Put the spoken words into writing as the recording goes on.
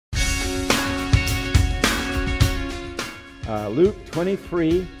Luke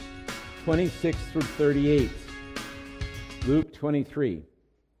 23, 26 through 38. Luke 23.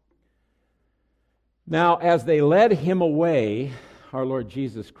 Now, as they led him away, our Lord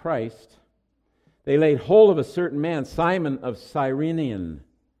Jesus Christ, they laid hold of a certain man, Simon of Cyrene,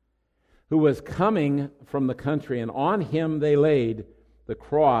 who was coming from the country, and on him they laid the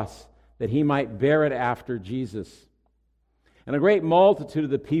cross, that he might bear it after Jesus. And a great multitude of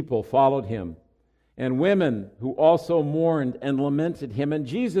the people followed him, and women who also mourned and lamented him. And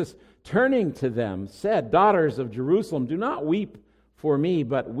Jesus, turning to them, said, "Daughters of Jerusalem, do not weep for me,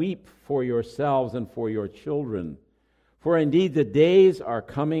 but weep for yourselves and for your children. For indeed the days are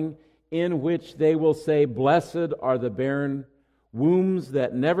coming in which they will say, 'Blessed are the barren wombs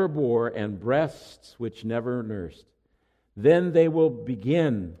that never bore, and breasts which never nursed.' Then they will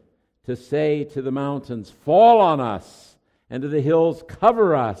begin to say to the mountains, 'Fall on us,' and to the hills,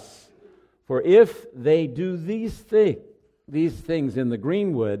 'Cover us.' For if they do these things in the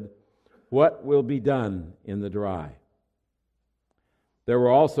greenwood, what will be done in the dry?" There were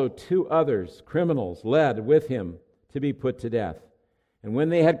also two others, criminals, led with him to be put to death. And when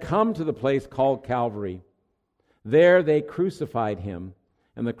they had come to the place called Calvary, there they crucified him,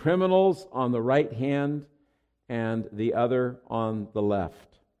 and the criminals on the right hand and the other on the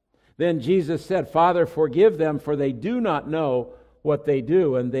left. Then Jesus said, "Father, forgive them, for they do not know what they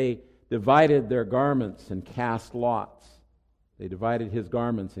do." And they divided their garments and cast lots. They divided his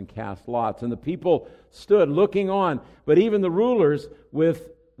garments and cast lots. And the people stood looking on, but even the rulers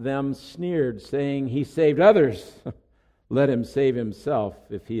with them sneered, saying, "He saved others. Let him save himself,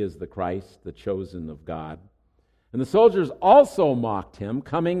 if he is the Christ, the chosen of God." And the soldiers also mocked him,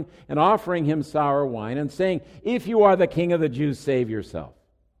 coming and offering him sour wine, and saying, "If you are the King of the Jews, save yourself."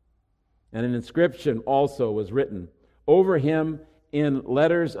 And an inscription also was written over him in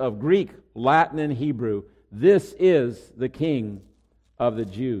letters of Greek, Latin, and Hebrew, "This is the King of the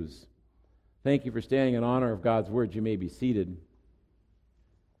Jews." Thank you for standing in honor of God's word. You may be seated.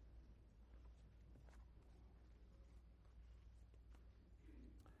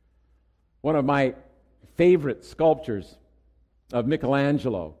 One of my favorite sculptures of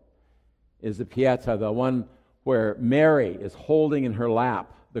Michelangelo is the Pieta, the one where Mary is holding in her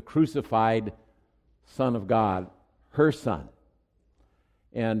lap the crucified Son of God, her son.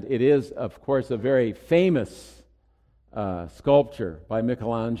 And it is, of course, a very famous sculpture by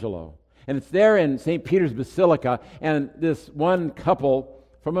Michelangelo. And it's there in St. Peter's Basilica, and this one couple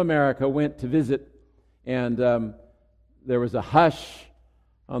from America went to visit, and there was a hush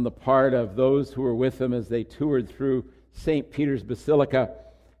on the part of those who were with them as they toured through St. Peter's Basilica.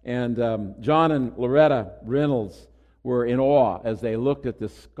 And John and Loretta Reynolds were in awe as they looked at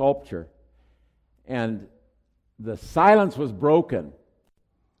this sculpture. And the silence was broken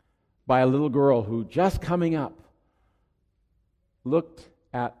by a little girl who, just coming up, looked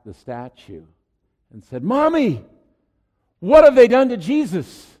at the statue and said, "Mommy, what have they done to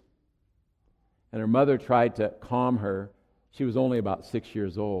Jesus?" And her mother tried to calm her. She was only about 6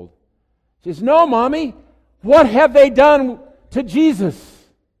 years old. She says, "No, Mommy, what have they done to Jesus?"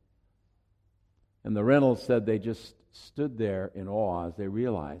 And the Reynolds said they just stood there in awe as they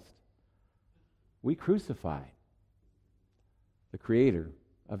realized, we crucified the Creator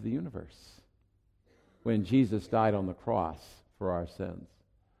of the universe when Jesus died on the cross for our sins.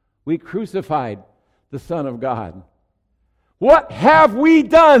 We crucified the Son of God. What have we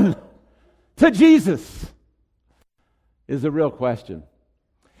done to Jesus? Is the real question.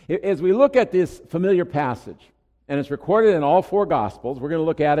 As we look at this familiar passage, and it's recorded in all four Gospels, we're going to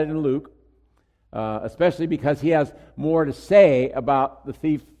look at it in Luke, especially because he has more to say about the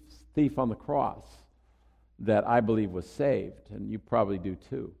thief on the cross that I believe was saved, and you probably do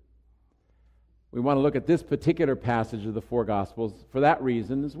too. We want to look at this particular passage of the four Gospels for that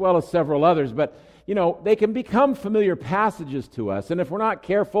reason, as well as several others, but they can become familiar passages to us, and if we're not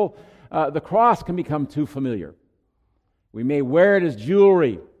careful, the cross can become too familiar. We may wear it as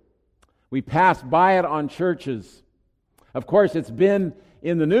jewelry. We pass by it on churches. Of course, it's been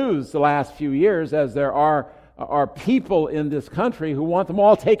in the news the last few years, as there are people in this country who want them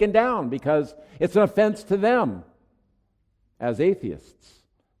all taken down because it's an offense to them as atheists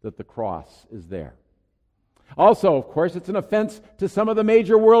that the cross is there. Also, of course, it's an offense to some of the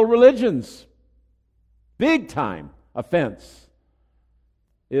major world religions. Big time offense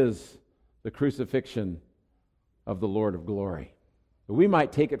is the crucifixion of the Lord of glory. But we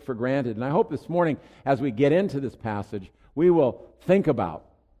might take it for granted, and I hope this morning, as we get into this passage, we will think about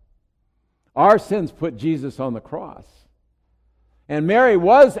our sins put Jesus on the cross. And Mary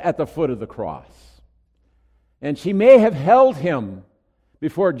was at the foot of the cross. And she may have held him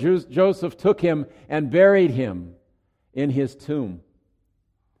before Joseph took him and buried him in his tomb.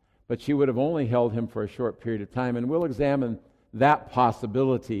 But she would have only held him for a short period of time, and we'll examine that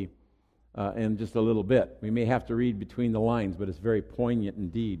possibility in just a little bit. We may have to read between the lines, but it's very poignant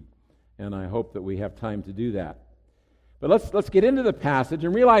indeed, and I hope that we have time to do that. But let's get into the passage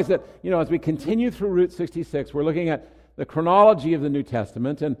and realize that, as we continue through Route 66, we're looking at the chronology of the New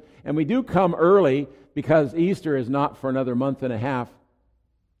Testament, and we do come early because Easter is not for another month and a half.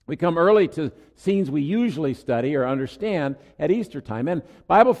 We come early to scenes we usually study or understand at Easter time. And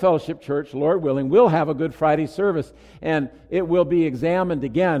Bible Fellowship Church, Lord willing, will have a Good Friday service, and it will be examined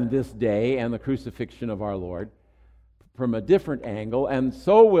again this day and the crucifixion of our Lord from a different angle, and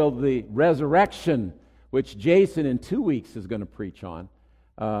so will the resurrection, which Jason in 2 weeks is going to preach on.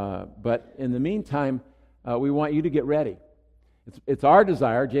 But in the meantime, we want you to get ready. It's our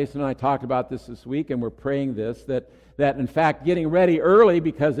desire, Jason and I talked about this week, and we're praying this, that in fact getting ready early,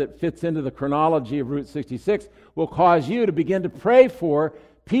 because it fits into the chronology of Route 66, will cause you to begin to pray for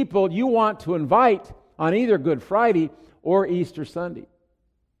people you want to invite on either Good Friday or Easter Sunday.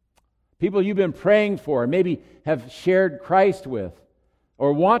 People you've been praying for, and maybe have shared Christ with,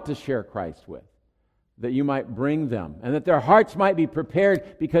 or want to share Christ with, that you might bring them, and that their hearts might be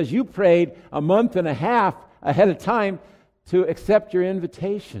prepared because you prayed a month and a half ahead of time to accept your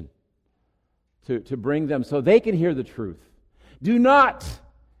invitation to bring them so they can hear the truth. Do not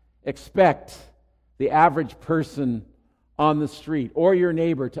expect the average person on the street or your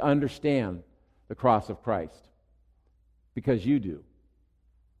neighbor to understand the cross of Christ, because you do.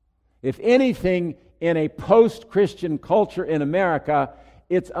 If anything, in a post-Christian culture in America,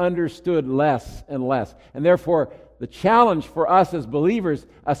 it's understood less and less. And therefore, the challenge for us as believers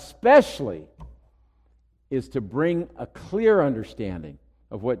especially is to bring a clear understanding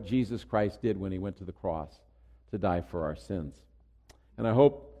of what Jesus Christ did when he went to the cross to die for our sins. And I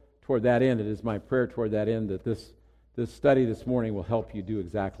hope toward that end, it is my prayer toward that end, that this study this morning will help you do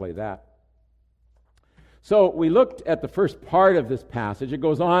exactly that. So we looked at the first part of this passage. It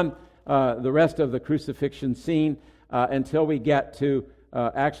goes on the rest of the crucifixion scene until we get to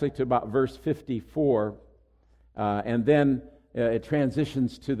actually to about verse 54, and then it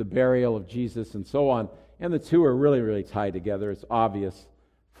transitions to the burial of Jesus and so on. And the two are really, really tied together. It's obvious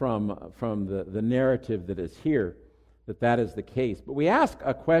from the narrative that is here that is the case. But we ask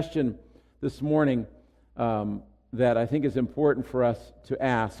a question this morning that I think is important for us to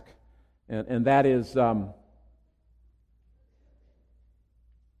ask, and that is, well,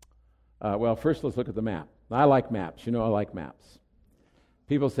 first let's look at the map. I like maps. I like maps.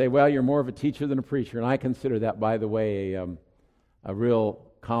 People say, well, you're more of a teacher than a preacher, and I consider that, by the way, a real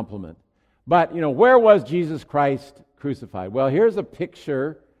compliment. But, where was Jesus Christ crucified? Well, here's a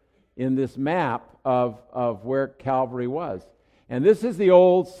picture in this map of where Calvary was. And this is the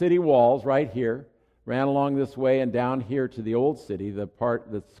old city walls right here, ran along this way and down here to the old city, the part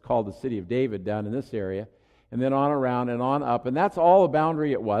that's called the City of David down in this area, and then on around and on up. And that's all the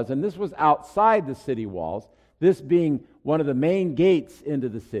boundary it was. And this was outside the city walls, this being one of the main gates into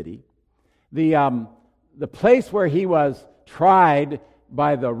the city. The place where he was tried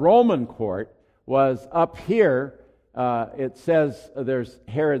by the Roman court was up here. It says there's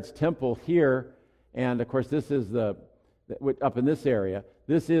Herod's temple here, and of course this is up in this area.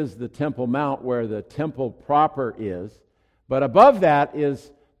 This is the Temple Mount where the temple proper is. But above that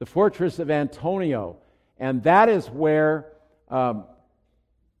is the fortress of Antonia, and that is where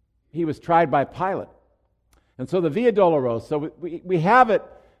he was tried by Pilate. And so the Via Dolorosa, we have it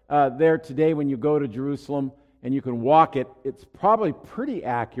there today when you go to Jerusalem, and you can walk it. It's probably pretty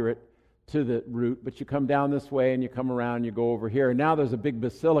accurate to the route, but you come down this way and you come around and you go over here. And now there's a big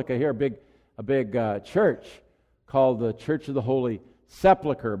basilica here, a big church called the Church of the Holy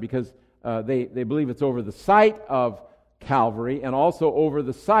Sepulchre, because they believe it's over the site of Calvary and also over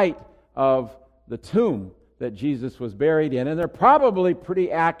the site of the tomb that Jesus was buried in. And they're probably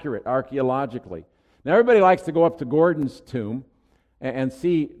pretty accurate archaeologically. Now everybody likes to go up to Gordon's tomb and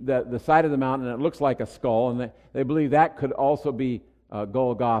see the side of the mountain, and it looks like a skull, and they believe that could also be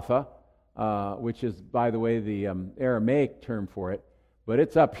Golgotha, which is, by the way, the Aramaic term for it. But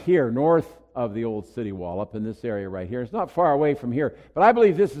it's up here, north of the old city wall, up in this area right here. It's not far away from here, but I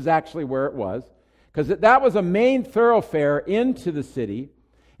believe this is actually where it was, because that was a main thoroughfare into the city,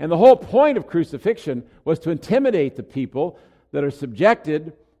 and the whole point of crucifixion was to intimidate the people that are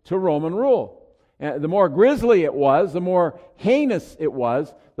subjected to Roman rule. The more grisly it was, the more heinous it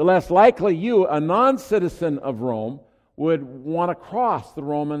was, the less likely you, a non-citizen of Rome, would want to cross the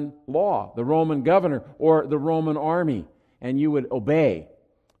Roman law, the Roman governor, or the Roman army, and you would obey.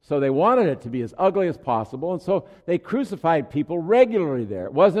 So they wanted it to be as ugly as possible, and so they crucified people regularly there.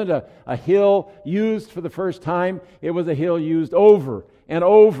 It wasn't a hill used for the first time. It was a hill used over and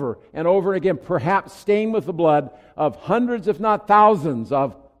over and over again, perhaps stained with the blood of hundreds, if not thousands,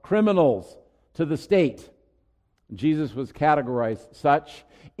 of criminals to the state. Jesus was categorized such,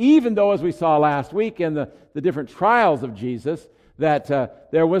 even though, as we saw last week in the different trials of Jesus, that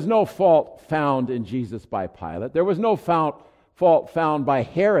there was no fault found in Jesus by Pilate. There was no fault found by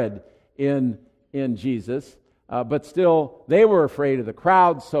Herod in Jesus, but still they were afraid of the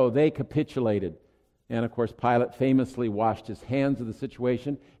crowd, so they capitulated. And of course, Pilate famously washed his hands of the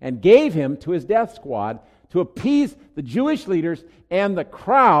situation and gave him to his death squad to appease the Jewish leaders and the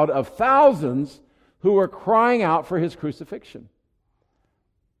crowd of thousands who were crying out for his crucifixion.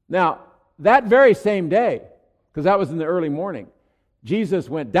 Now, that very same day, because that was in the early morning, Jesus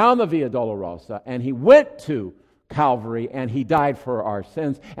went down the Via Dolorosa and he went to Calvary and he died for our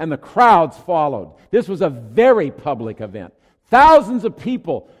sins, and the crowds followed. This was a very public event. Thousands of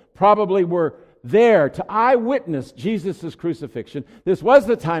people probably were there to eyewitness Jesus' crucifixion. This was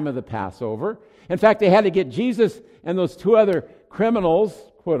the time of the Passover. In fact, they had to get Jesus and those two other criminals,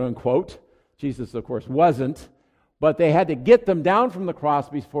 quote unquote. Jesus, of course, wasn't, but they had to get them down from the cross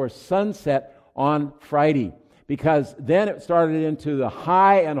before sunset on Friday, because then it started into the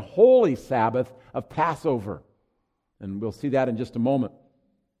high and holy Sabbath of Passover. And we'll see that in just a moment.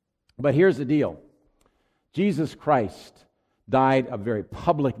 But here's the deal. Jesus Christ died a very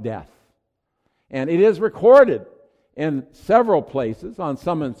public death. And it is recorded in several places, on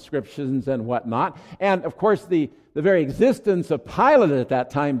some inscriptions and whatnot. And of course, the very existence of Pilate at that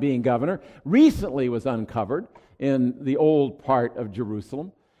time being governor recently was uncovered in the old part of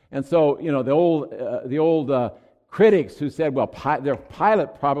Jerusalem. And so, the old critics who said, well,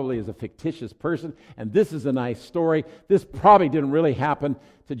 Pilate probably is a fictitious person, and this is a nice story. This probably didn't really happen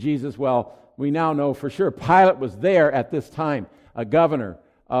to Jesus. Well, we now know for sure Pilate was there at this time, a governor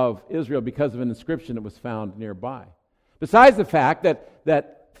of Israel, because of an inscription that was found nearby. Besides the fact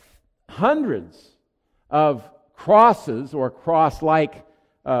that hundreds of crosses or cross-like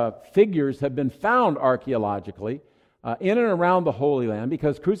figures have been found archaeologically in and around the Holy Land,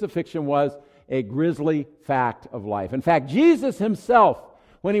 because crucifixion was a grisly fact of life. In fact, Jesus himself,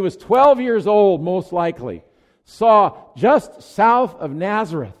 when he was 12 years old, most likely, saw just south of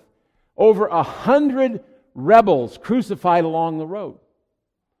Nazareth over 100 rebels crucified along the road.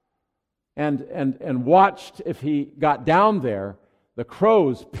 And watched, if he got down there, the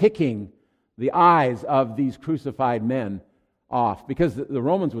crows picking the eyes of these crucified men off, because the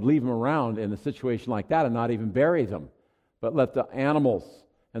Romans would leave them around in a situation like that and not even bury them, but let the animals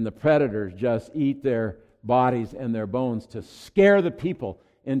and the predators just eat their bodies and their bones to scare the people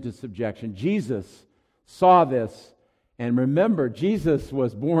into subjection. Jesus saw this, and remember, Jesus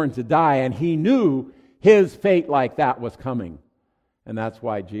was born to die, and he knew his fate like that was coming. And that's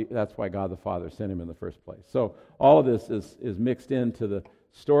why God the Father sent him in the first place. So all of this is mixed into the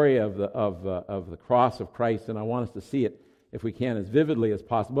story of the cross of Christ, and I want us to see it, if we can, as vividly as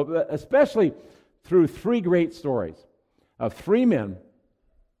possible, but especially through three great stories of three men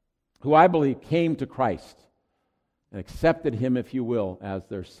who I believe came to Christ and accepted him, if you will, as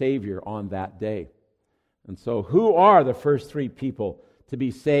their Savior on that day. And so who are the first three people to be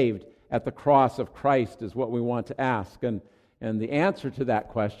saved at the cross of Christ is what we want to ask. And the answer to that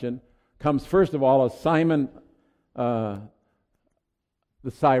question comes first of all as Simon the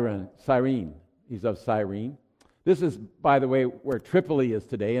Cyrene. He's of Cyrene. This is, by the way, where Tripoli is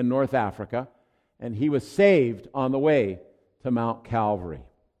today in North Africa, and he was saved on the way to Mount Calvary.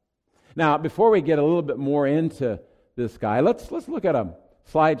 Now, before we get a little bit more into this guy, let's look at a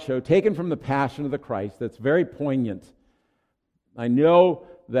slideshow taken from the Passion of the Christ that's very poignant. I know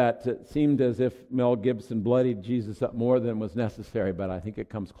that it seemed as if Mel Gibson bloodied Jesus up more than was necessary, but I think it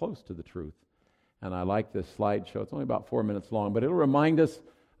comes close to the truth. And I like this slideshow. It's only about 4 minutes long, but it'll remind us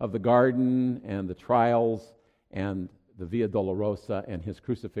of the garden and the trials and the Via Dolorosa and his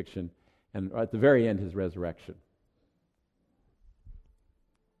crucifixion, and at the very end, his resurrection.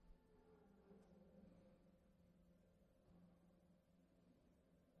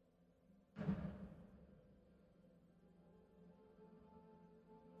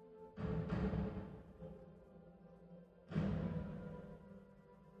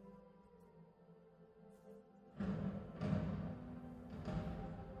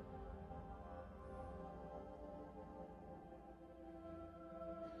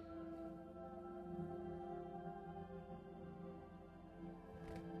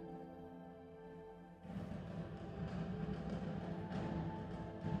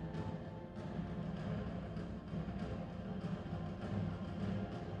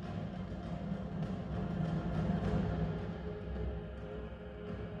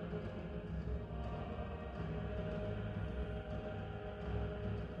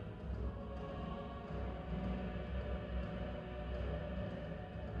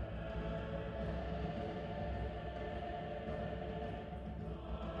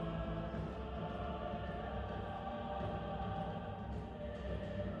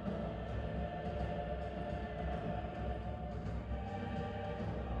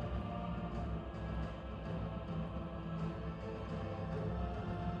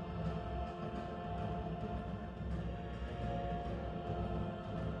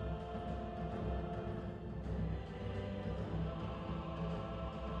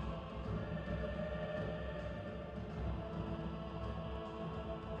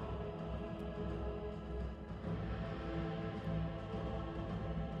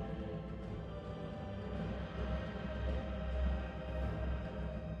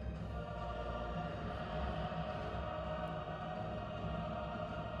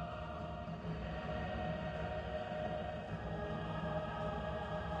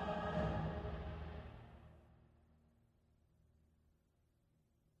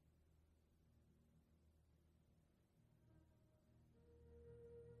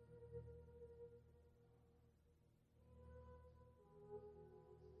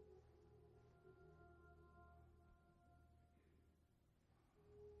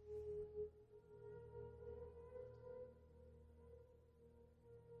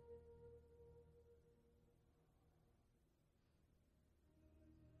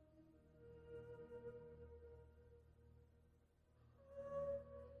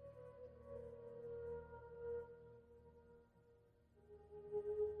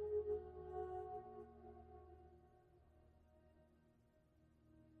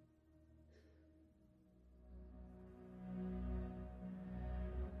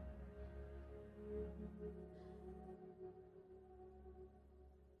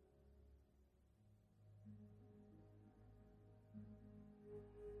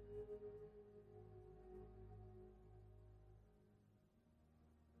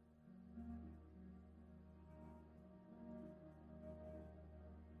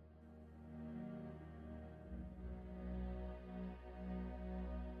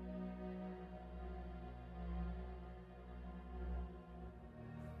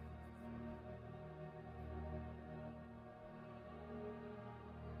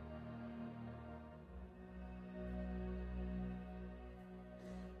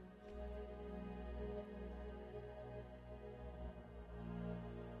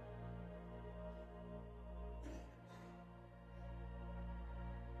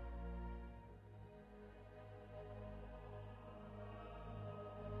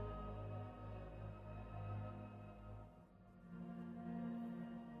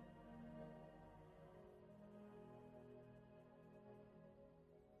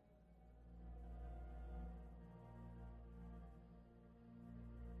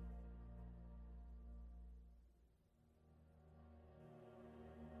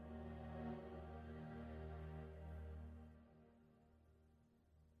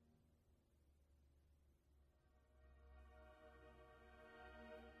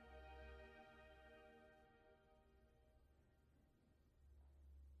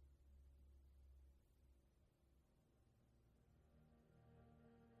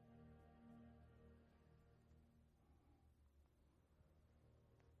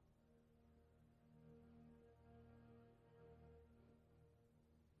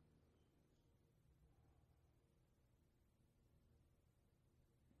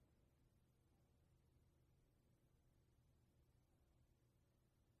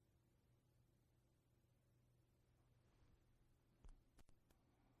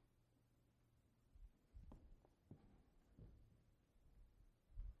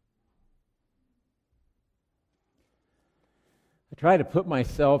 try to put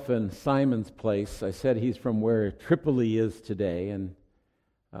myself in Simon's place. I said he's from where Tripoli is today, and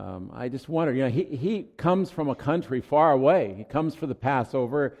I just wondered, he comes from a country far away. He comes for the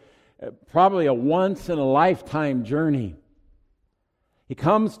Passover, probably a once-in-a-lifetime journey. He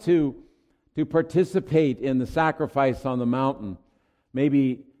comes to participate in the sacrifice on the mountain,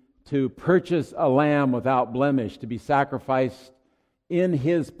 maybe to purchase a lamb without blemish, to be sacrificed in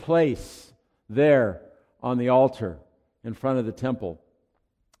his place there on the altar in front of the temple.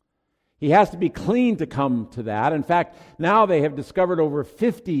 He has to be clean to come to that. In fact, now they have discovered over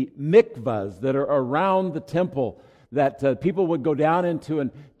 50 mikvahs that are around the temple that people would go down into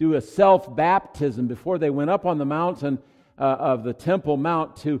and do a self-baptism before they went up on the mountain of the Temple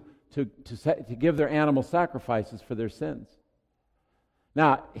Mount to give their animal sacrifices for their sins.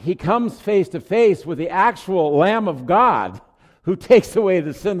 Now, he comes face to face with the actual Lamb of God who takes away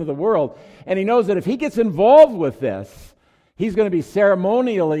the sin of the world. And he knows that if he gets involved with this, he's going to be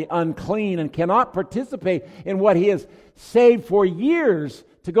ceremonially unclean and cannot participate in what he has saved for years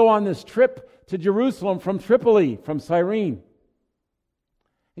to go on this trip to Jerusalem from Tripoli, from Cyrene.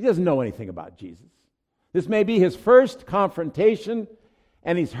 He doesn't know anything about Jesus. This may be his first confrontation,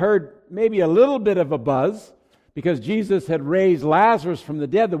 and he's heard maybe a little bit of a buzz because Jesus had raised Lazarus from the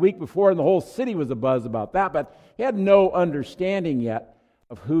dead the week before, and the whole city was abuzz about that, but he had no understanding yet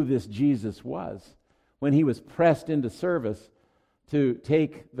of who this Jesus was when he was pressed into service to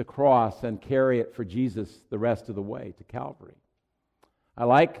take the cross and carry it for Jesus the rest of the way to Calvary. I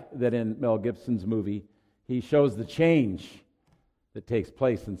like that in Mel Gibson's movie, he shows the change that takes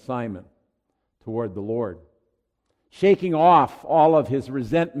place in Simon toward the Lord, shaking off all of his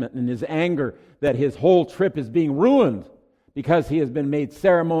resentment and his anger that his whole trip is being ruined because he has been made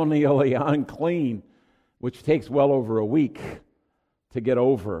ceremonially unclean, which takes well over a week to get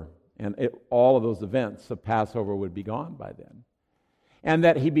over, and all of those events of Passover would be gone by then. And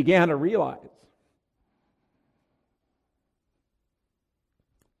that he began to realize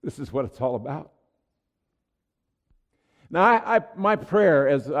this is what it's all about. Now, my prayer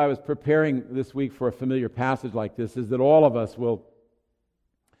as I was preparing this week for a familiar passage like this is that all of us will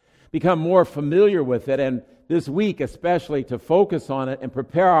become more familiar with it, and this week especially to focus on it and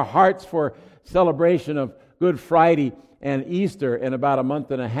prepare our hearts for celebration of Good Friday and Easter in about a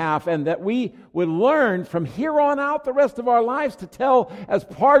month and a half, and that we would learn from here on out the rest of our lives to tell as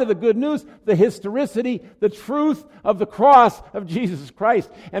part of the good news the historicity, the truth of the cross of Jesus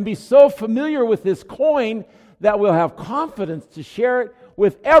Christ, and be so familiar with this coin that we'll have confidence to share it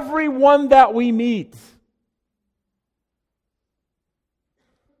with everyone that we meet.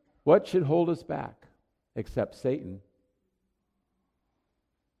 What should hold us back except Satan?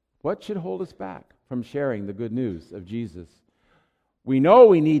 What should hold us back from sharing the good news of Jesus? We know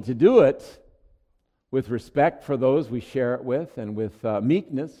we need to do it with respect for those we share it with and with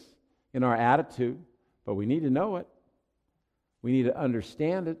meekness in our attitude, but we need to know it. We need to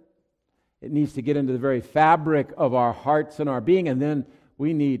understand it. It needs to get into the very fabric of our hearts and our being, and then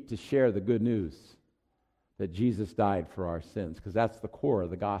we need to share the good news that Jesus died for our sins, because that's the core of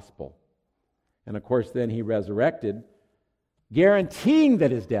the gospel. And of course, then he resurrected, guaranteeing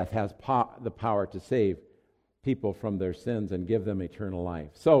that his death has the power to save people from their sins and give them eternal life.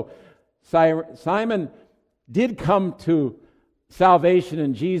 So Simon did come to salvation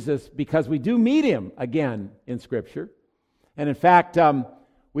in Jesus because we do meet him again in Scripture. And in fact,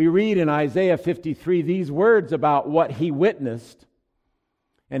 we read in Isaiah 53 these words about what he witnessed.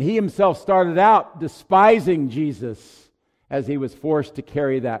 And he himself started out despising Jesus as he was forced to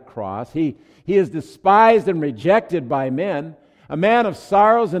carry that cross. He is despised and rejected by men, a man of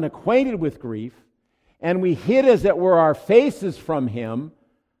sorrows and acquainted with grief, and we hid as it were our faces from him.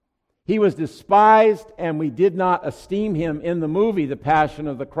 He was despised, and we did not esteem him. In the movie, The Passion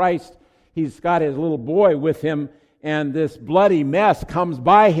of the Christ, he's got his little boy with him, and this bloody mess comes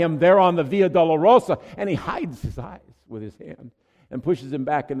by him there on the Via Dolorosa, and he hides his eyes with his hand and pushes him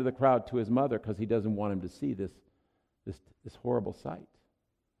back into the crowd to his mother because he doesn't want him to see this horrible sight.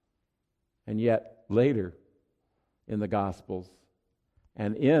 And yet, later in the Gospels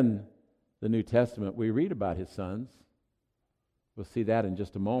and in the New Testament, we read about his sons. We'll see that in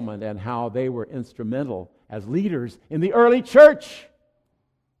just a moment, and how they were instrumental as leaders in the early church.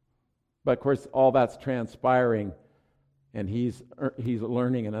 But of course, all that's transpiring, and he's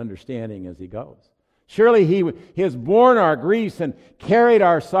learning and understanding as he goes. Surely he has borne our griefs and carried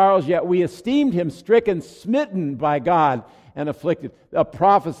our sorrows, yet we esteemed him stricken, smitten by God, and afflicted. A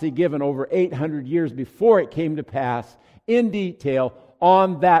prophecy given over 800 years before it came to pass in detail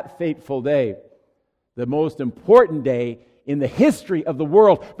on that fateful day. The most important day in the history of the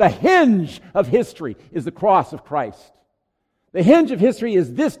world, the hinge of history, is the cross of Christ. The hinge of history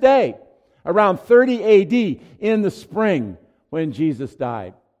is this day, around 30 AD, in the spring, when Jesus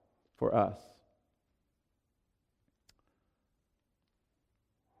died for us.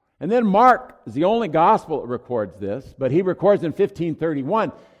 And then Mark is the only gospel that records this, but he records in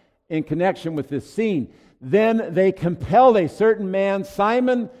 1531 in connection with this scene. Then they compelled a certain man,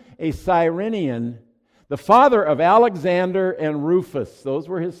 Simon a Cyrenian, the father of Alexander and Rufus. Those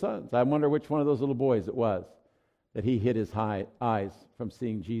were his sons. I wonder which one of those little boys it was that he hid his eyes from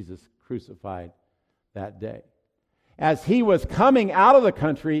seeing Jesus crucified that day. As he was coming out of the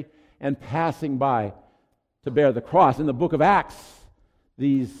country and passing by to bear the cross. In the book of Acts,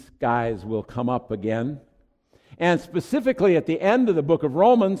 these guys will come up again. And specifically at the end of the book of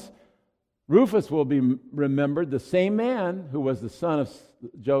Romans, Rufus will be remembered, the same man who was the son of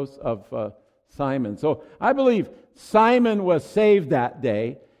Joseph, of Simon. So I believe Simon was saved that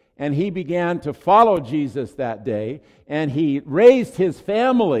day, and he began to follow Jesus that day, and he raised his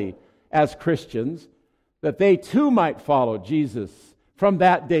family as Christians, that they too might follow Jesus from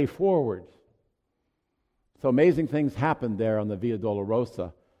that day forward. So amazing things happened there on the Via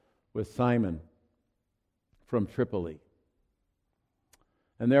Dolorosa with Simon from Tripoli.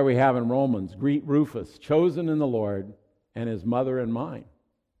 And there we have in Romans, greet Rufus, chosen in the Lord, and his mother and mine.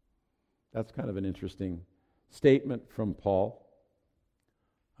 That's kind of an interesting statement from Paul.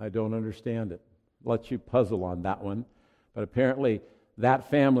 I don't understand it. Let you puzzle on that one. But apparently that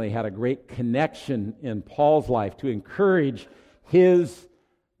family had a great connection in Paul's life to encourage his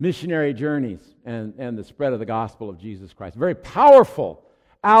missionary journeys and the spread of the gospel of Jesus Christ. A very powerful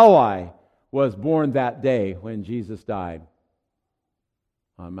ally was born that day when Jesus died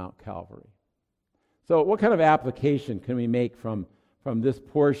on Mount Calvary. So what kind of application can we make from this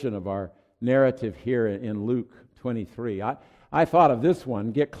portion of our narrative here in Luke 23? I thought of this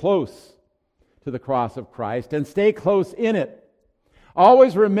one: get close to the cross of Christ and stay close in it.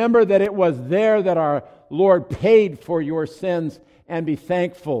 Always remember that it was there that our Lord paid for your sins, and be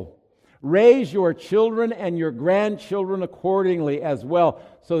thankful. Raise your children and your grandchildren accordingly as well,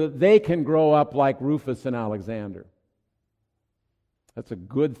 so that they can grow up like Rufus and Alexander. That's a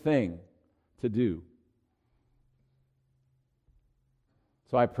good thing to do.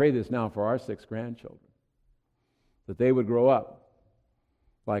 So I pray this now for our 6 grandchildren, that they would grow up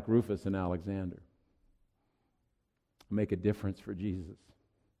like Rufus and Alexander, make a difference for Jesus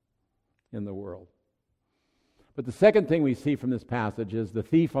in the world. But the second thing we see from this passage is the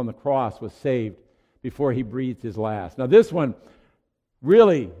thief on the cross was saved before he breathed his last. Now this one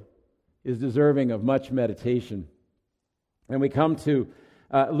really is deserving of much meditation. And we come to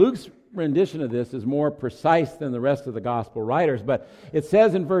Luke's rendition of this is more precise than the rest of the gospel writers, but it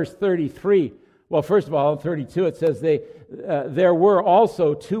says in verse 33, well, first of all, in 32, it says there were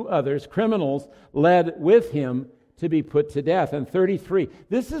also 2 others, criminals, led with him to be put to death. And 33,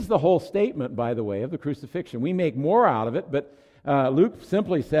 this is the whole statement, by the way, of the crucifixion. We make more out of it, but Luke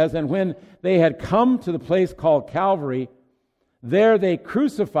simply says, and when they had come to the place called Calvary, there they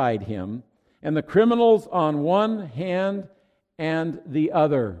crucified him, and the criminals on one hand and the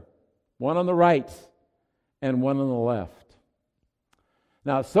other, one on the right and one on the left.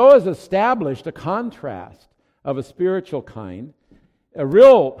 Now, so is established a contrast of a spiritual kind, a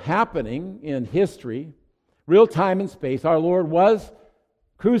real happening in history, real time and space. Our Lord was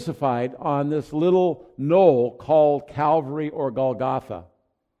crucified on this little knoll called Calvary or Golgotha,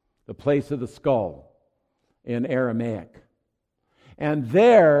 the place of the skull in Aramaic. And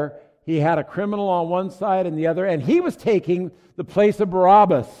there he had a criminal on one side and the other, and he was taking the place of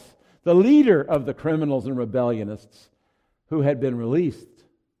Barabbas, the leader of the criminals and rebellionists who had been released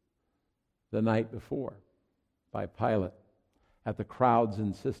the night before by Pilate at the crowd's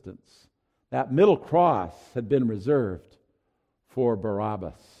insistence. That middle cross had been reserved for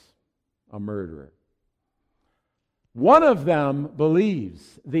Barabbas, a murderer. One of them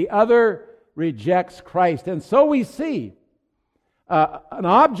believes, the other rejects Christ. And so we see an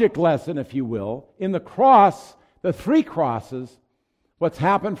object lesson, if you will, in the cross, the 3 crosses, what's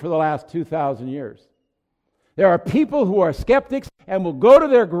happened for the last 2,000 years. There are people who are skeptics and will go to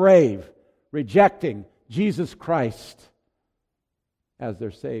their grave rejecting Jesus Christ as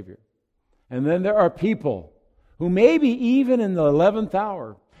their Savior. And then there are people who maybe even in the 11th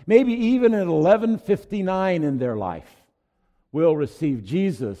hour, maybe even at 11:59 in their life, will receive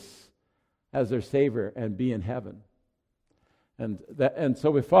Jesus as their Savior and be in heaven. And so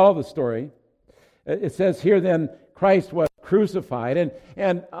we follow the story. It says here then, Christ was crucified.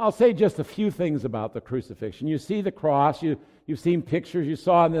 And I'll say just a few things about the crucifixion. You see the cross. You've seen pictures. You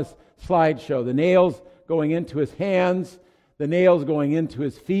saw in this slideshow the nails going into his hands, the nails going into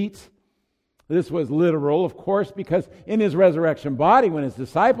his feet, This was literal, of course, because in his resurrection body, when his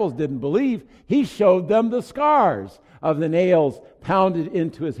disciples didn't believe, he showed them the scars of the nails pounded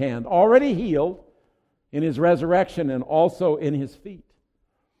into his hand, already healed in his resurrection and also in his feet.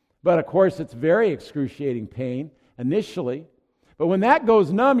 But of course, it's very excruciating pain initially. But when that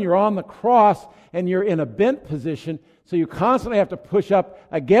goes numb, you're on the cross and you're in a bent position, so you constantly have to push up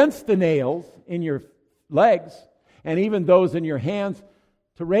against the nails in your legs and even those in your hands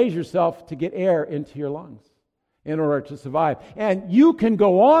to raise yourself to get air into your lungs in order to survive. And you can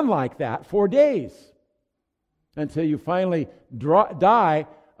go on like that for days until you finally die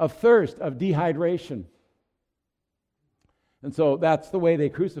of thirst, of dehydration. And so that's the way they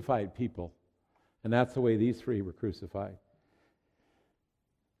crucified people. And that's the way these three were crucified.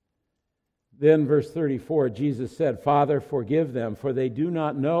 Then verse 34, Jesus said, "Father, forgive them, for they do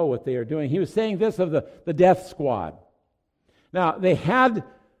not know what they are doing." He was saying this of the death squad. Now, they had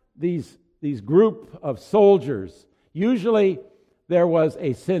these group of soldiers. Usually there was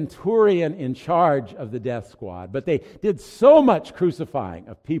a centurion in charge of the death squad, but they did so much crucifying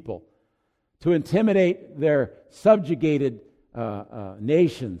of people to intimidate their subjugated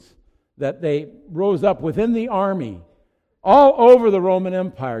nations that they rose up within the army all over the Roman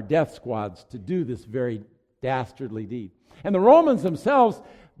Empire, death squads, to do this very dastardly deed. And the Romans themselves,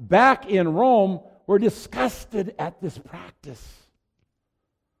 back in Rome, were disgusted at this practice.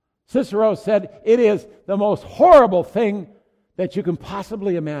 Cicero said it is the most horrible thing that you can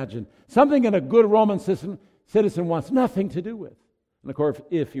possibly imagine. Something that a good Roman citizen wants nothing to do with. And of course,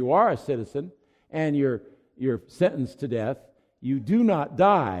 if you are a citizen and you're sentenced to death, you do not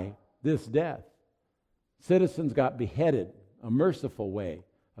die this death. Citizens got beheaded, a merciful way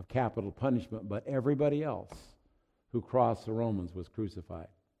of capital punishment, but everybody else who crossed the Romans was crucified.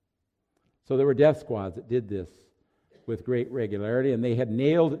 So there were death squads that did this with great regularity, and they had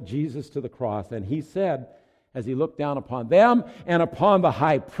nailed Jesus to the cross. And he said, as he looked down upon them and upon the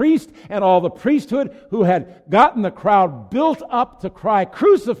high priest and all the priesthood who had gotten the crowd built up to cry,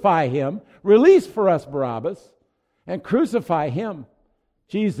 "Crucify him, release for us Barabbas, and crucify him,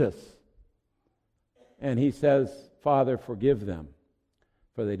 Jesus." And he says, "Father, forgive them,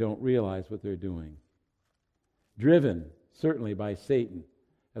 for they don't realize what they're doing." Driven, certainly, by Satan,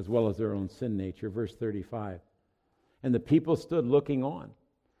 as well as their own sin nature. Verse 35. And the people stood looking on.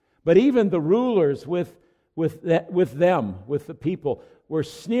 But even the rulers with the people, were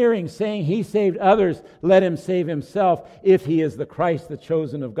sneering, saying, "He saved others, let him save himself, if he is the Christ, the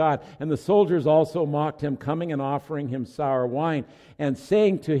chosen of God." And the soldiers also mocked him, coming and offering him sour wine, and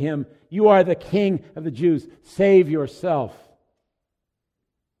saying to him, "You are the King of the Jews, save yourself."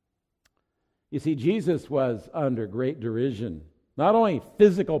 You see, Jesus was under great derision. Not only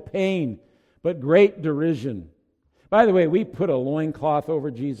physical pain, but great derision. By the way, we put a loincloth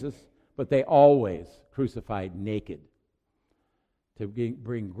over Jesus, but they always crucified naked to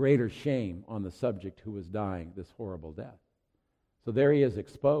bring greater shame on the subject who was dying this horrible death. So there he is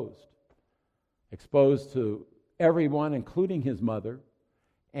exposed to everyone, including his mother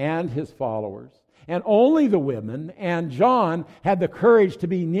and his followers. And only the women and John had the courage to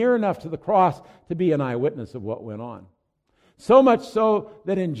be near enough to the cross to be an eyewitness of what went on. So much so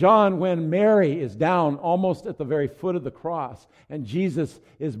that in John, when Mary is down almost at the very foot of the cross and Jesus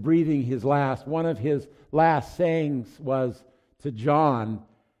is breathing his last, one of his last sayings was to John,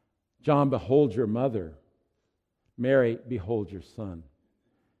 "John, behold your mother. Mary, behold your son."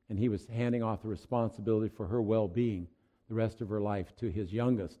 And he was handing off the responsibility for her well-being the rest of her life to his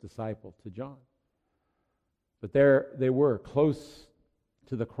youngest disciple, to John. But there they were, close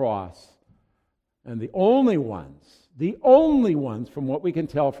to the cross, and the only ones from what we can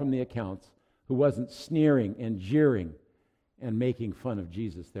tell from the accounts, who wasn't sneering and jeering and making fun of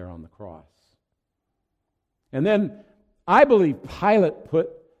Jesus there on the cross. And then I believe Pilate put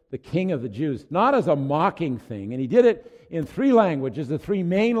the King of the Jews not as a mocking thing, and he did it in three languages, the three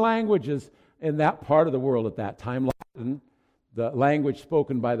main languages in that part of the world at that time: Latin, the language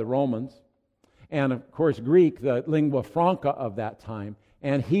spoken by the Romans, and of course Greek, the lingua franca of that time,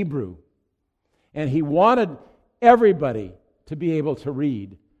 and Hebrew. And he wanted everybody to be able to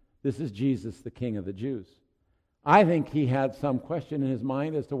read, "This is Jesus, the King of the Jews." I think he had some question in his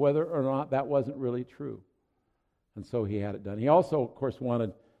mind as to whether or not that wasn't really true. And so he had it done. He also, of course,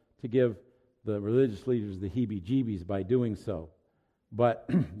 wanted to give the religious leaders the heebie-jeebies by doing so. But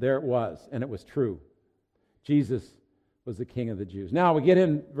there it was, and it was true. Jesus was the King of the Jews. Now we get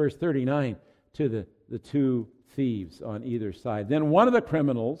in verse 39 to the two thieves on either side. Then one of the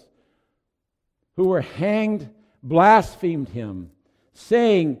criminals who were hanged blasphemed him,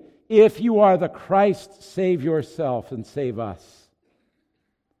 saying, "If you are the Christ, save yourself and save us."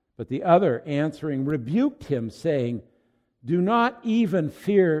 But the other, answering, rebuked him, saying, Do you not even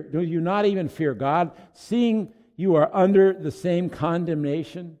fear God, seeing you are under the same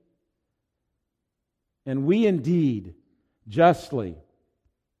condemnation? And we indeed justly,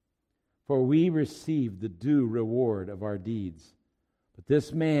 for we receive the due reward of our deeds. But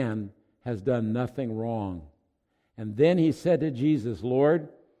this man has done nothing wrong. And then he said to Jesus, Lord,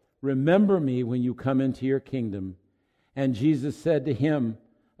 remember me when you come into your kingdom. And Jesus said to him,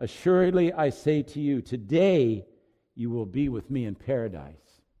 Assuredly I say to you, today you will be with me in paradise.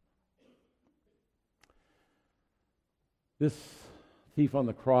 This thief on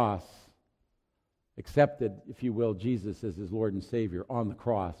the cross accepted, if you will, Jesus as his Lord and Savior on the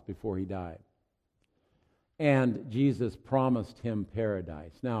cross before he died. And Jesus promised him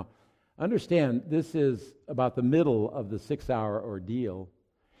paradise. Now, understand, this is about the middle of the 6-hour ordeal.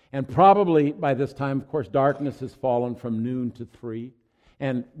 And probably by this time, of course, darkness has fallen from noon to 3.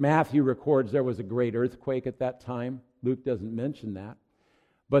 And Matthew records there was a great earthquake at that time. Luke doesn't mention that.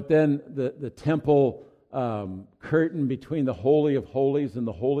 But then the temple curtain between the Holy of Holies and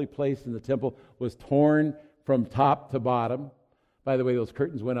the holy place in the temple was torn from top to bottom. By the way, those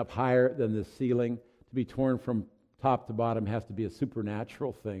curtains went up higher than the ceiling. To be torn from top to bottom has to be a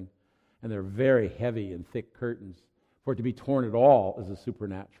supernatural thing. And they're very heavy and thick curtains. For it to be torn at all is a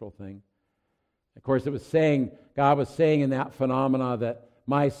supernatural thing. Of course, God was saying in that phenomena that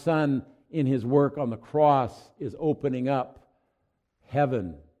my Son, in his work on the cross, is opening up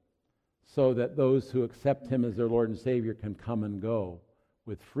heaven so that those who accept him as their Lord and Savior can come and go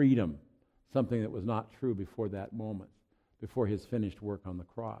with freedom, something that was not true before that moment, before his finished work on the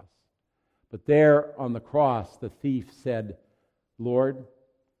cross. But there on the cross, the thief said, Lord,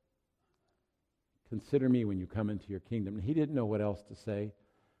 consider me when you come into your kingdom. And he didn't know what else to say.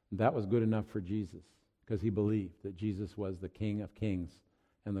 And that was good enough for Jesus, because he believed that Jesus was the King of kings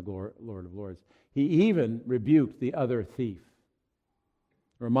and the Lord of lords. He even rebuked the other thief,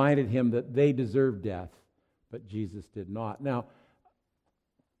 reminded him that they deserved death, but Jesus did not. Now,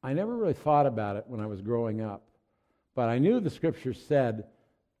 I never really thought about it when I was growing up, but I knew the Scripture said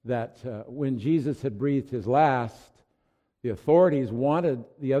that when Jesus had breathed his last, the authorities wanted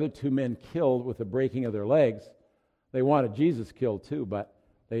the other two men killed with the breaking of their legs. They wanted Jesus killed too, but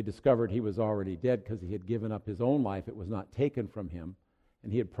they discovered he was already dead because he had given up his own life. It was not taken from him,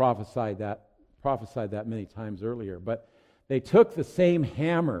 and he had prophesied that many times earlier. But they took the same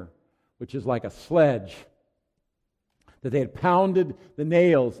hammer, which is like a sledge, that they had pounded the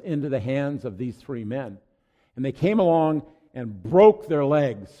nails into the hands of these three men. And they came along and broke their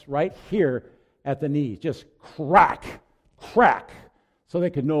legs right here at the knees. Just crack, crack, so they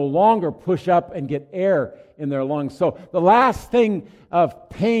could no longer push up and get air in their lungs. So the last thing of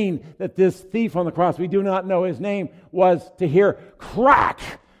pain that this thief on the cross, we do not know his name, was to hear crack,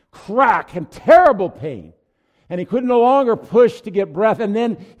 crack, and terrible pain. And he could no longer push to get breath, and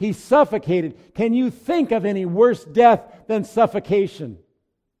then he suffocated. Can you think of any worse death than suffocation?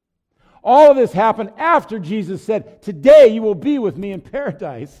 All of this happened after Jesus said, today you will be with me in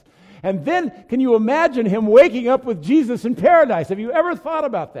paradise. And then, can you imagine him waking up with Jesus in paradise? Have you ever thought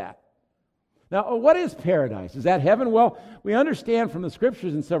about that? Now, what is paradise? Is that heaven? Well, we understand from the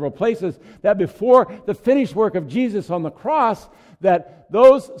Scriptures in several places that before the finished work of Jesus on the cross, that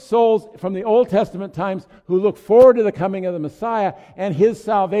those souls from the Old Testament times who look forward to the coming of the Messiah and his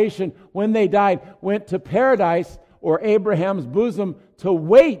salvation when they died went to paradise or Abraham's bosom to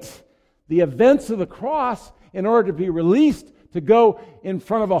wait the events of the cross in order to be released to go in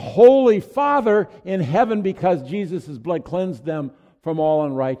front of a holy Father in heaven because Jesus' blood cleansed them from all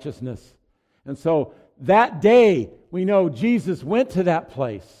unrighteousness. And so that day, we know Jesus went to that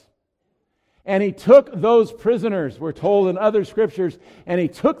place. And he took those prisoners, we're told in other scriptures, and he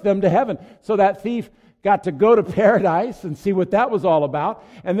took them to heaven. So that thief got to go to paradise and see what that was all about,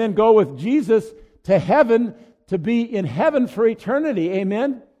 and then go with Jesus to heaven to be in heaven for eternity.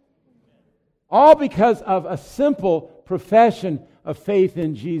 Amen? All because of a simple profession of faith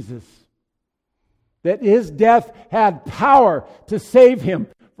in Jesus. That his death had power to save him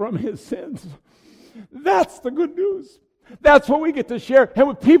from his sins. That's the good news. That's what we get to share. And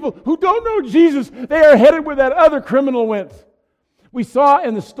with people who don't know Jesus, they are headed where that other criminal went. We saw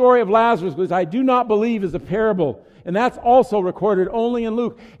in the story of Lazarus, which I do not believe is a parable, and that's also recorded only in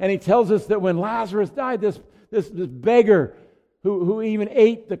Luke. And he tells us that when Lazarus died, this beggar who even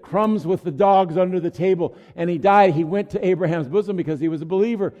ate the crumbs with the dogs under the table, and he died, he went to Abraham's bosom because he was a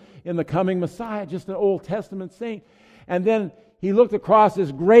believer in the coming Messiah, just an Old Testament saint. And then he looked across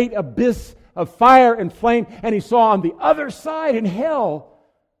this great abyss of fire and flame, and he saw on the other side in hell,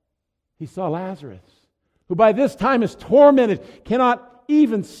 he saw Lazarus, who by this time is tormented, cannot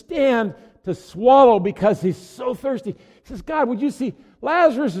even stand to swallow because he's so thirsty. He says, God, would you see,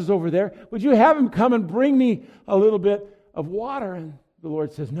 Lazarus is over there. Would you have him come and bring me a little bit of water? And the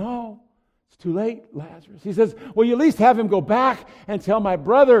Lord says, no, it's too late, Lazarus. He says, well, you at least have him go back and tell my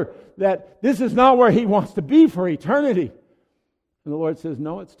brother that this is not where he wants to be for eternity. And the Lord says,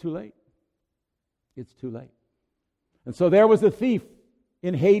 no, it's too late. It's too late. And so there was a thief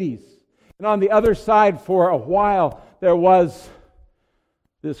in Hades. And on the other side for a while, there was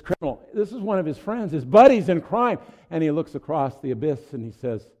this criminal. This is one of his friends, his buddies in crime. And he looks across the abyss and he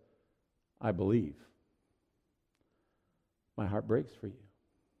says, I believe. My heart breaks for you.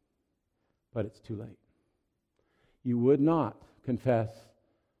 But it's too late. You would not confess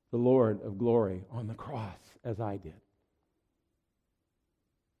the Lord of glory on the cross as I did.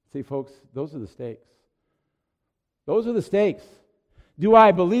 See, folks, those are the stakes. Those are the stakes. Do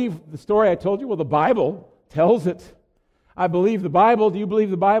I believe the story I told you? Well, the Bible tells it. I believe the Bible. Do you believe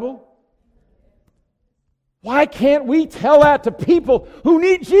the Bible? Why can't we tell that to people who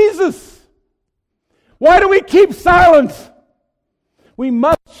need Jesus? Why do we keep silent? We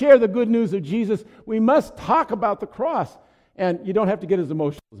must share the good news of Jesus. We must talk about the cross. And you don't have to get as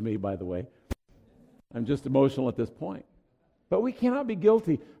emotional as me, by the way. I'm just emotional at this point. But we cannot be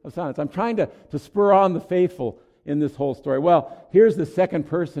guilty of silence. I'm trying to spur on the faithful in this whole story. Well, here's the second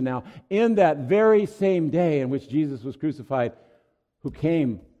person now. In that very same day in which Jesus was crucified, who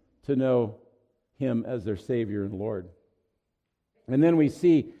came to know him as their Savior and Lord. And then we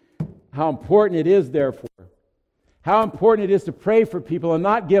see how important it is, therefore, how important it is to pray for people and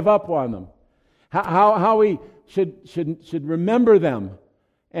not give up on them. How we should remember them.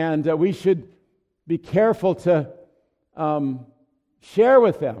 And we should be careful to share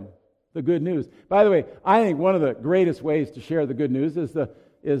with them the good news. By the way, I think one of the greatest ways to share the good news is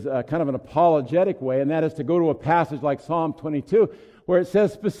kind of an apologetic way, and that is to go to a passage like Psalm 22, where it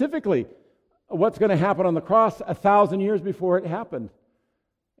says specifically what's going to happen on the cross 1,000 years before it happened.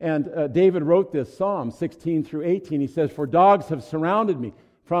 And David wrote this, Psalm 16 through 18. He says, for dogs have surrounded me,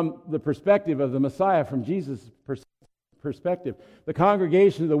 from the perspective of the Messiah, from Jesus' perspective. The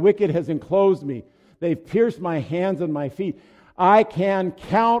congregation of the wicked has enclosed me. They've pierced my hands and my feet. I can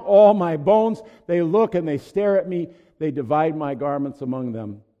count all my bones. They look and they stare at me. They divide my garments among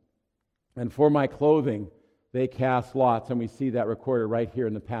them. And for my clothing, they cast lots. And we see that recorded right here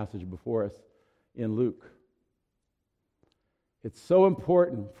in the passage before us in Luke. It's so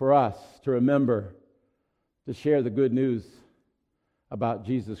important for us to remember to share the good news about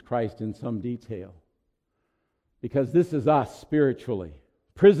Jesus Christ in some detail. Because this is us spiritually,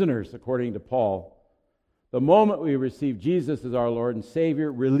 prisoners, according to Paul. The moment we receive Jesus as our Lord and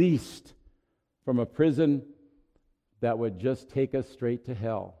Savior, released from a prison that would just take us straight to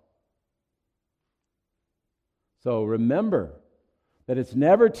hell. So remember that it's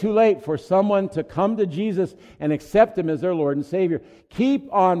never too late for someone to come to Jesus and accept Him as their Lord and Savior.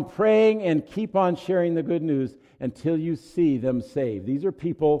 Keep on praying and keep on sharing the good news until you see them saved. These are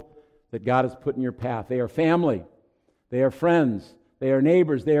people that God has put in your path. They are family. They are friends. They are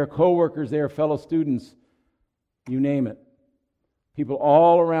neighbors. They are co-workers. They are fellow students. You name it. People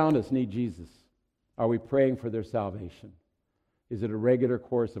all around us need Jesus. Are we praying for their salvation? Is it a regular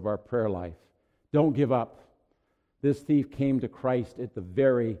course of our prayer life? Don't give up. This thief came to Christ at the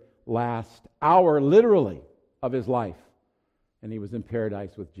very last hour, literally, of his life. And he was in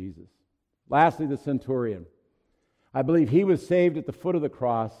paradise with Jesus. Lastly, the centurion. I believe he was saved at the foot of the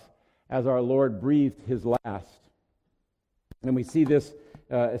cross as our Lord breathed his last. And we see this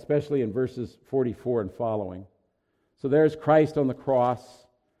especially in verses 44 and following. So there's Christ on the cross.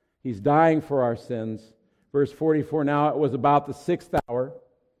 He's dying for our sins. Verse 44, now it was about the 6th hour.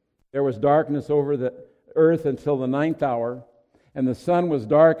 There was darkness over the earth until the 9th hour. And the sun was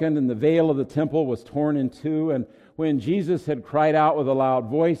darkened, and the veil of the temple was torn in two. And when Jesus had cried out with a loud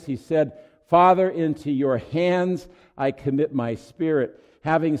voice, he said, Father, into your hands I commit my spirit.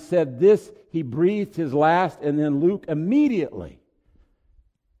 Having said this, he breathed his last, and then Luke immediately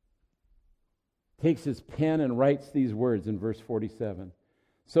takes his pen and writes these words in verse 47.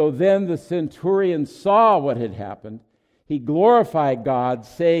 So then the centurion saw what had happened. He glorified God,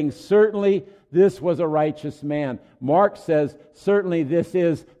 saying, certainly this was a righteous man. Mark says, certainly this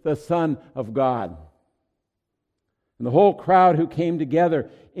is the Son of God. And the whole crowd who came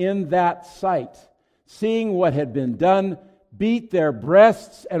together in that sight, seeing what had been done, beat their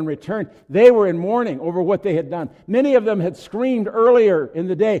breasts and returned. They were in mourning over what they had done. Many of them had screamed earlier in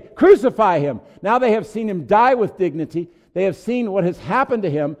the day, crucify him. Now they have seen him die with dignity. They have seen what has happened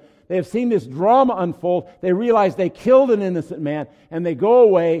to him. They have seen this drama unfold. They realize they killed an innocent man, and they go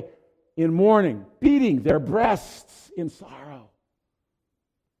away in mourning, beating their breasts in sorrow.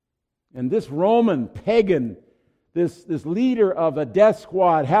 And this Roman pagan, this leader of a death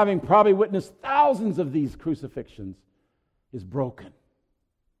squad, having probably witnessed thousands of these crucifixions, is broken.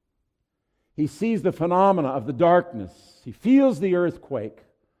 He sees the phenomena of the darkness. He feels the earthquake.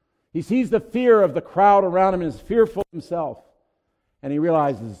 He sees the fear of the crowd around him and is fearful himself. And he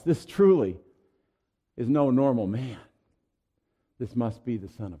realizes this truly is no normal man. This must be the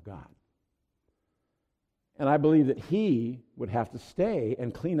Son of God. And I believe that he would have to stay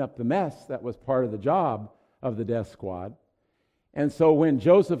and clean up the mess that was part of the job of the death squad. And so when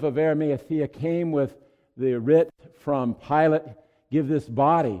Joseph of Arimathea came with the writ from Pilate, give this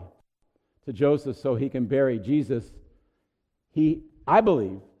body to Joseph so he can bury Jesus, he, I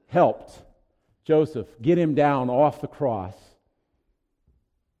believe, helped Joseph get him down off the cross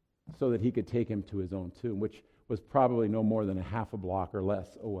so that he could take him to his own tomb, which was probably no more than a half a block or less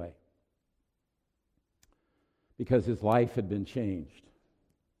away, because his life had been changed.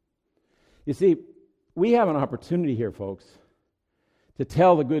 You see, we have an opportunity here, folks, to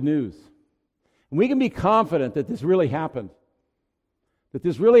tell the good news. And we can be confident that this really happened, that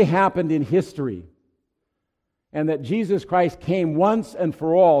this really happened in history, and that Jesus Christ came once and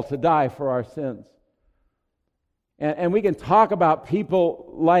for all to die for our sins. And we can talk about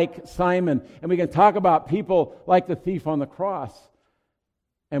people like Simon, and we can talk about people like the thief on the cross,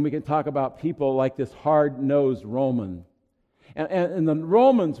 and we can talk about people like this hard-nosed Roman. And the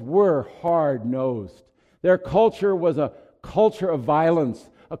Romans were hard-nosed. Their culture was a culture of violence,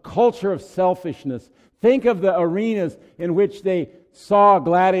 a culture of selfishness. Think of the arenas in which they saw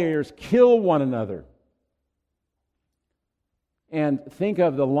gladiators kill one another. And think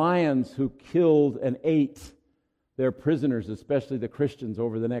of the lions who killed and ate their prisoners, especially the Christians,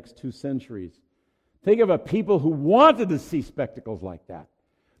 over the next 2 centuries. Think of a people who wanted to see spectacles like that,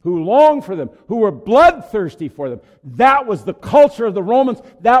 who longed for them, who were bloodthirsty for them. That was the culture of the Romans.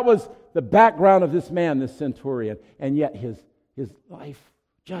 That was the background of this man, this centurion. And yet his life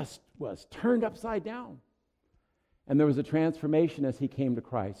just was turned upside down. And there was a transformation as he came to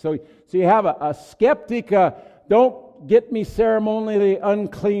Christ. So you have a skeptic, don't get me ceremonially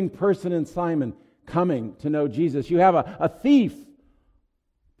unclean person in Simon coming to know Jesus. You have a thief,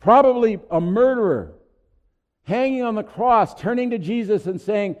 probably a murderer, hanging on the cross, turning to Jesus and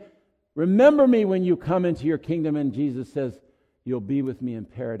saying, remember me when you come into your kingdom. And Jesus says, you'll be with me in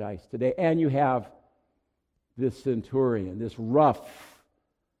paradise today. And you have this centurion, this rough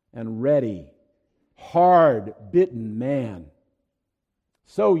and ready, hard-bitten man,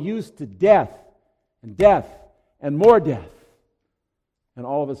 so used to death and more death. And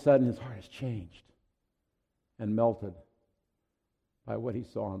all of a sudden his heart has changed and melted by what he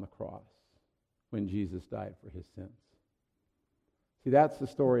saw on the cross when Jesus died for his sins. See, that's the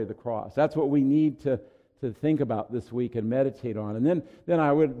story of the cross. That's what we need to think about this week and meditate on. And then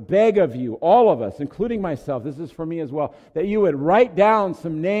I would beg of you, all of us, including myself, this is for me as well, that you would write down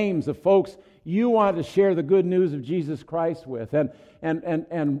some names of folks you want to share the good news of Jesus Christ with,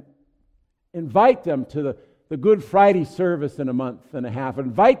 and invite them to the Good Friday service in a month and a half.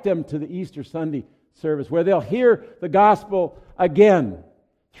 Invite them to the Easter Sunday service where they'll hear the gospel again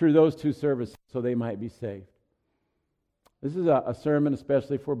through those 2 services so they might be saved. This is a sermon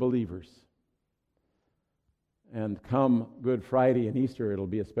especially for believers. And come Good Friday and Easter, it'll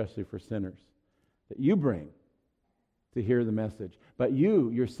be especially for sinners that you bring to hear the message. But you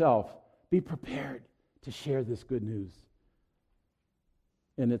yourself, be prepared to share this good news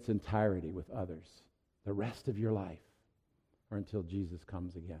in its entirety with others the rest of your life, or until Jesus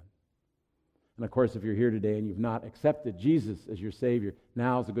comes again. And of course, if you're here today and you've not accepted Jesus as your Savior,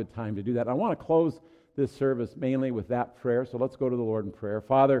 now's a good time to do that. I want to close this service mainly with that prayer, so let's go to the Lord in prayer.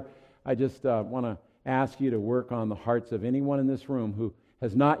 Father, I just want to ask you to work on the hearts of anyone in this room who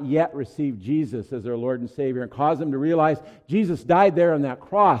has not yet received Jesus as their Lord and Savior, and cause them to realize Jesus died there on that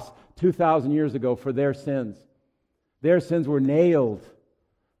cross 2,000 years ago for their sins. Their sins were nailed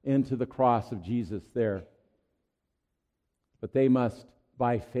into the cross of Jesus there. But they must,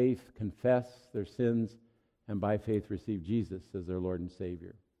 by faith, confess their sins and by faith receive Jesus as their Lord and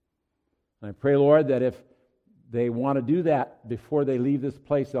Savior. And I pray, Lord, that if they want to do that before they leave this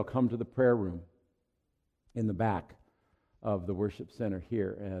place, they'll come to the prayer room in the back of the worship center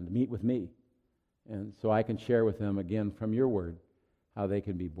here and meet with me. And so I can share with them again from your word how they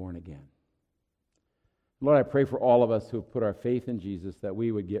can be born again. Lord, I pray for all of us who have put our faith in Jesus that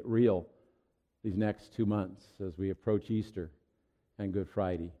we would get real these next 2 months as we approach Easter and Good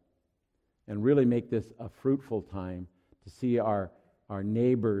Friday, and really make this a fruitful time to see our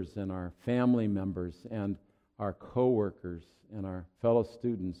neighbors and our family members and our co-workers and our fellow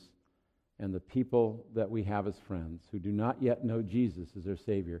students and the people that we have as friends who do not yet know Jesus as their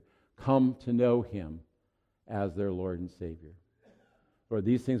Savior come to know Him as their Lord and Savior. Lord,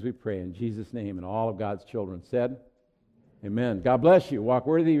 these things we pray in Jesus' name, and all of God's children said, amen. God bless you. Walk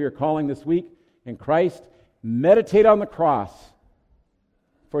worthy of your calling this week in Christ. Meditate on the cross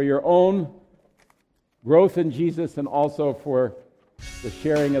for your own growth in Jesus and also for the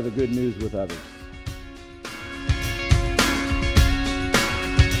sharing of the good news with others.